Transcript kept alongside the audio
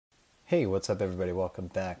Hey, what's up, everybody? Welcome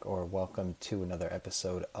back, or welcome to another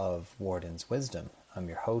episode of Warden's Wisdom. I'm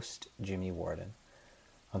your host, Jimmy Warden.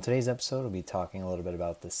 On today's episode, we'll be talking a little bit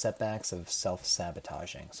about the setbacks of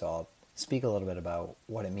self-sabotaging. So I'll speak a little bit about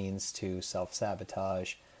what it means to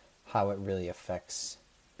self-sabotage, how it really affects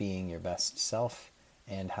being your best self,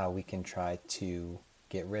 and how we can try to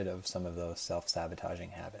get rid of some of those self-sabotaging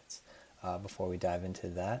habits. Before we dive into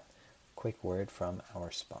that, quick word from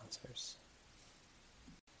our sponsors.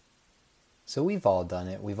 So we've all done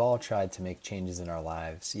it. We've all tried to make changes in our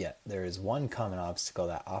lives, yet there is one common obstacle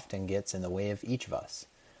that often gets in the way of each of us,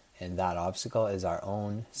 and that obstacle is our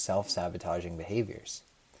own self-sabotaging behaviors.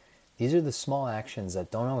 These are the small actions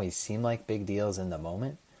that don't always seem like big deals in the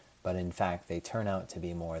moment, but in fact they turn out to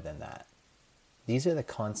be more than that. These are the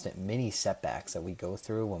constant mini setbacks that we go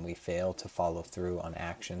through when we fail to follow through on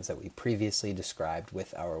actions that we previously described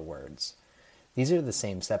with our words. These are the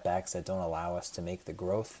same setbacks that don't allow us to make the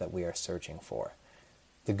growth that we are searching for.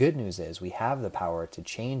 The good news is we have the power to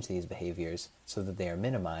change these behaviors so that they are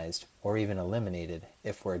minimized or even eliminated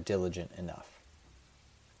if we're diligent enough.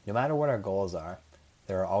 No matter what our goals are,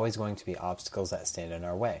 there are always going to be obstacles that stand in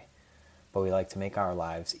our way, but we like to make our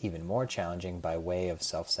lives even more challenging by way of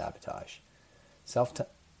self-sabotage.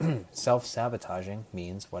 Self-sabotaging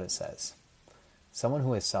means what it says. Someone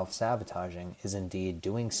who is self-sabotaging is indeed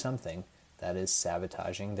doing something that is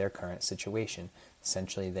sabotaging their current situation.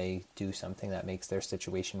 Essentially, they do something that makes their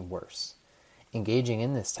situation worse. Engaging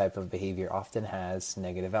in this type of behavior often has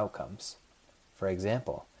negative outcomes. For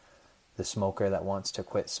example, the smoker that wants to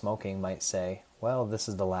quit smoking might say, well, this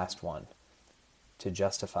is the last one, to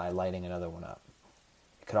justify lighting another one up.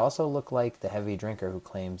 It could also look like the heavy drinker who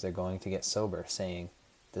claims they're going to get sober, saying,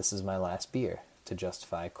 this is my last beer, to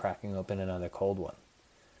justify cracking open another cold one.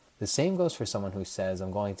 The same goes for someone who says,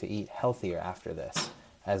 I'm going to eat healthier after this,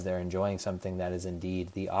 as they're enjoying something that is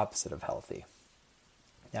indeed the opposite of healthy.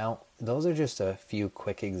 Now, those are just a few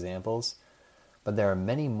quick examples, but there are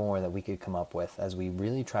many more that we could come up with as we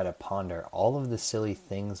really try to ponder all of the silly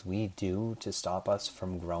things we do to stop us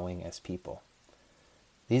from growing as people.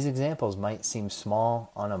 These examples might seem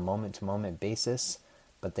small on a moment-to-moment basis,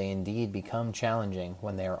 but they indeed become challenging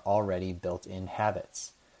when they are already built-in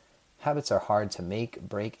habits. Habits are hard to make,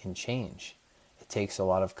 break, and change. It takes a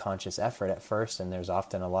lot of conscious effort at first, and there's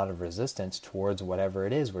often a lot of resistance towards whatever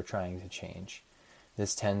it is we're trying to change.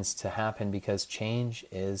 This tends to happen because change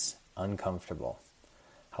is uncomfortable.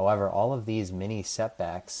 However, all of these mini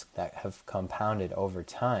setbacks that have compounded over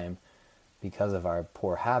time because of our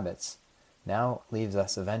poor habits now leaves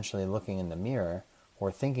us eventually looking in the mirror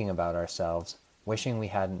or thinking about ourselves, wishing we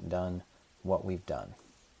hadn't done what we've done.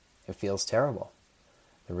 It feels terrible.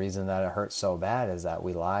 The reason that it hurts so bad is that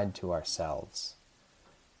we lied to ourselves.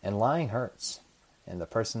 And lying hurts. And the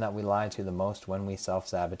person that we lie to the most when we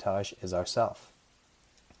self-sabotage is ourselves.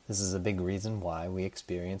 This is a big reason why we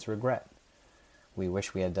experience regret. We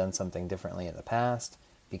wish we had done something differently in the past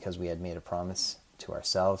because we had made a promise to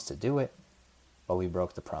ourselves to do it, but we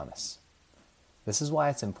broke the promise. This is why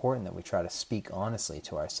it's important that we try to speak honestly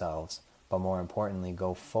to ourselves, but more importantly,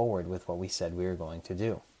 go forward with what we said we were going to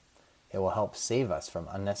do. It will help save us from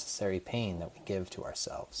unnecessary pain that we give to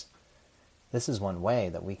ourselves. This is one way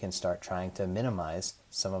that we can start trying to minimize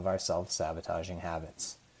some of our self-sabotaging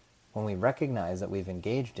habits. When we recognize that we've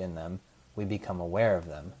engaged in them, we become aware of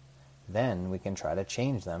them. Then we can try to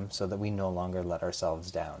change them so that we no longer let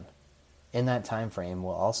ourselves down. In that time frame,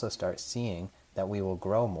 we'll also start seeing that we will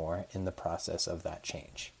grow more in the process of that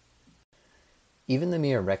change. Even the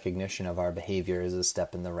mere recognition of our behavior is a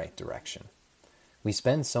step in the right direction. We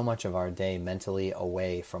spend so much of our day mentally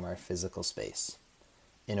away from our physical space.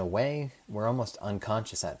 In a way, we're almost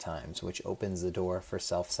unconscious at times, which opens the door for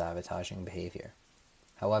self-sabotaging behavior.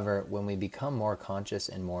 However, when we become more conscious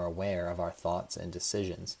and more aware of our thoughts and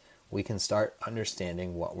decisions, we can start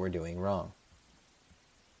understanding what we're doing wrong.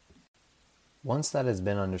 Once that has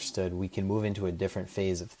been understood, we can move into a different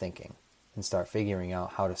phase of thinking and start figuring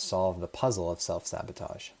out how to solve the puzzle of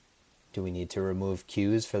self-sabotage. Do we need to remove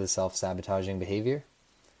cues for the self-sabotaging behavior?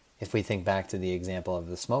 If we think back to the example of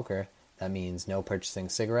the smoker, that means no purchasing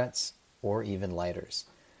cigarettes or even lighters.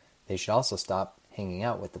 They should also stop hanging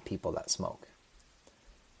out with the people that smoke.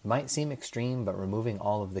 It might seem extreme, but removing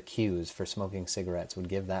all of the cues for smoking cigarettes would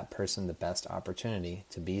give that person the best opportunity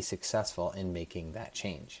to be successful in making that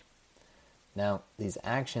change. Now, these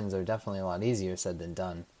actions are definitely a lot easier said than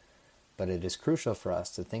done, but it is crucial for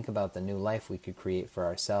us to think about the new life we could create for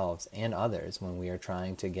ourselves and others when we are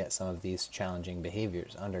trying to get some of these challenging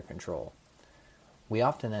behaviors under control. We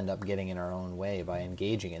often end up getting in our own way by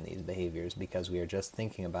engaging in these behaviors because we are just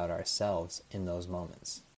thinking about ourselves in those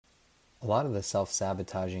moments. A lot of the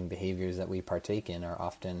self-sabotaging behaviors that we partake in are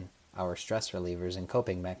often our stress relievers and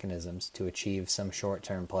coping mechanisms to achieve some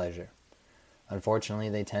short-term pleasure. Unfortunately,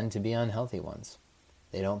 they tend to be unhealthy ones.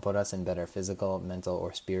 They don't put us in better physical, mental,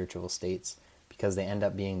 or spiritual states because they end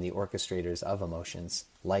up being the orchestrators of emotions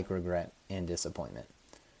like regret and disappointment.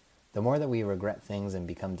 The more that we regret things and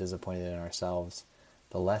become disappointed in ourselves,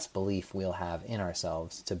 the less belief we'll have in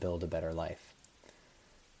ourselves to build a better life.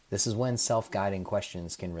 This is when self-guiding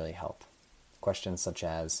questions can really help. Questions such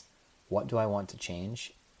as, what do I want to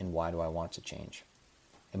change and why do I want to change?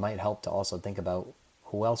 It might help to also think about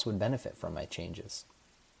who else would benefit from my changes.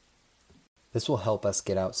 This will help us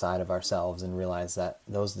get outside of ourselves and realize that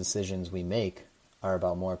those decisions we make are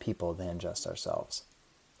about more people than just ourselves.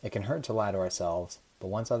 It can hurt to lie to ourselves, but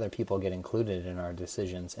once other people get included in our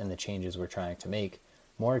decisions and the changes we're trying to make,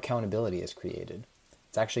 more accountability is created.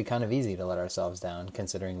 It's actually kind of easy to let ourselves down,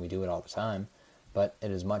 considering we do it all the time, but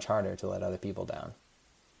it is much harder to let other people down.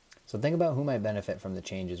 So think about who might benefit from the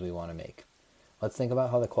changes we want to make. Let's think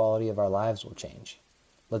about how the quality of our lives will change.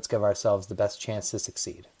 Let's give ourselves the best chance to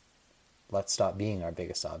succeed. Let's stop being our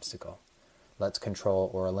biggest obstacle. Let's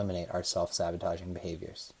control or eliminate our self-sabotaging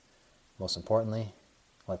behaviors. Most importantly,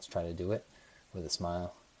 let's try to do it with a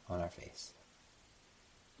smile on our face.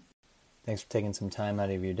 Thanks for taking some time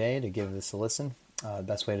out of your day to give this a listen. The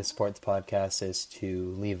best way to support the podcast is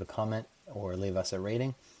to leave a comment or leave us a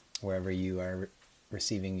rating wherever you are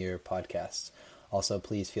receiving your podcasts. Also,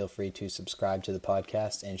 please feel free to subscribe to the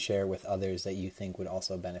podcast and share it with others that you think would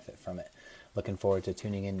also benefit from it. Looking forward to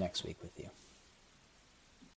tuning in next week with you.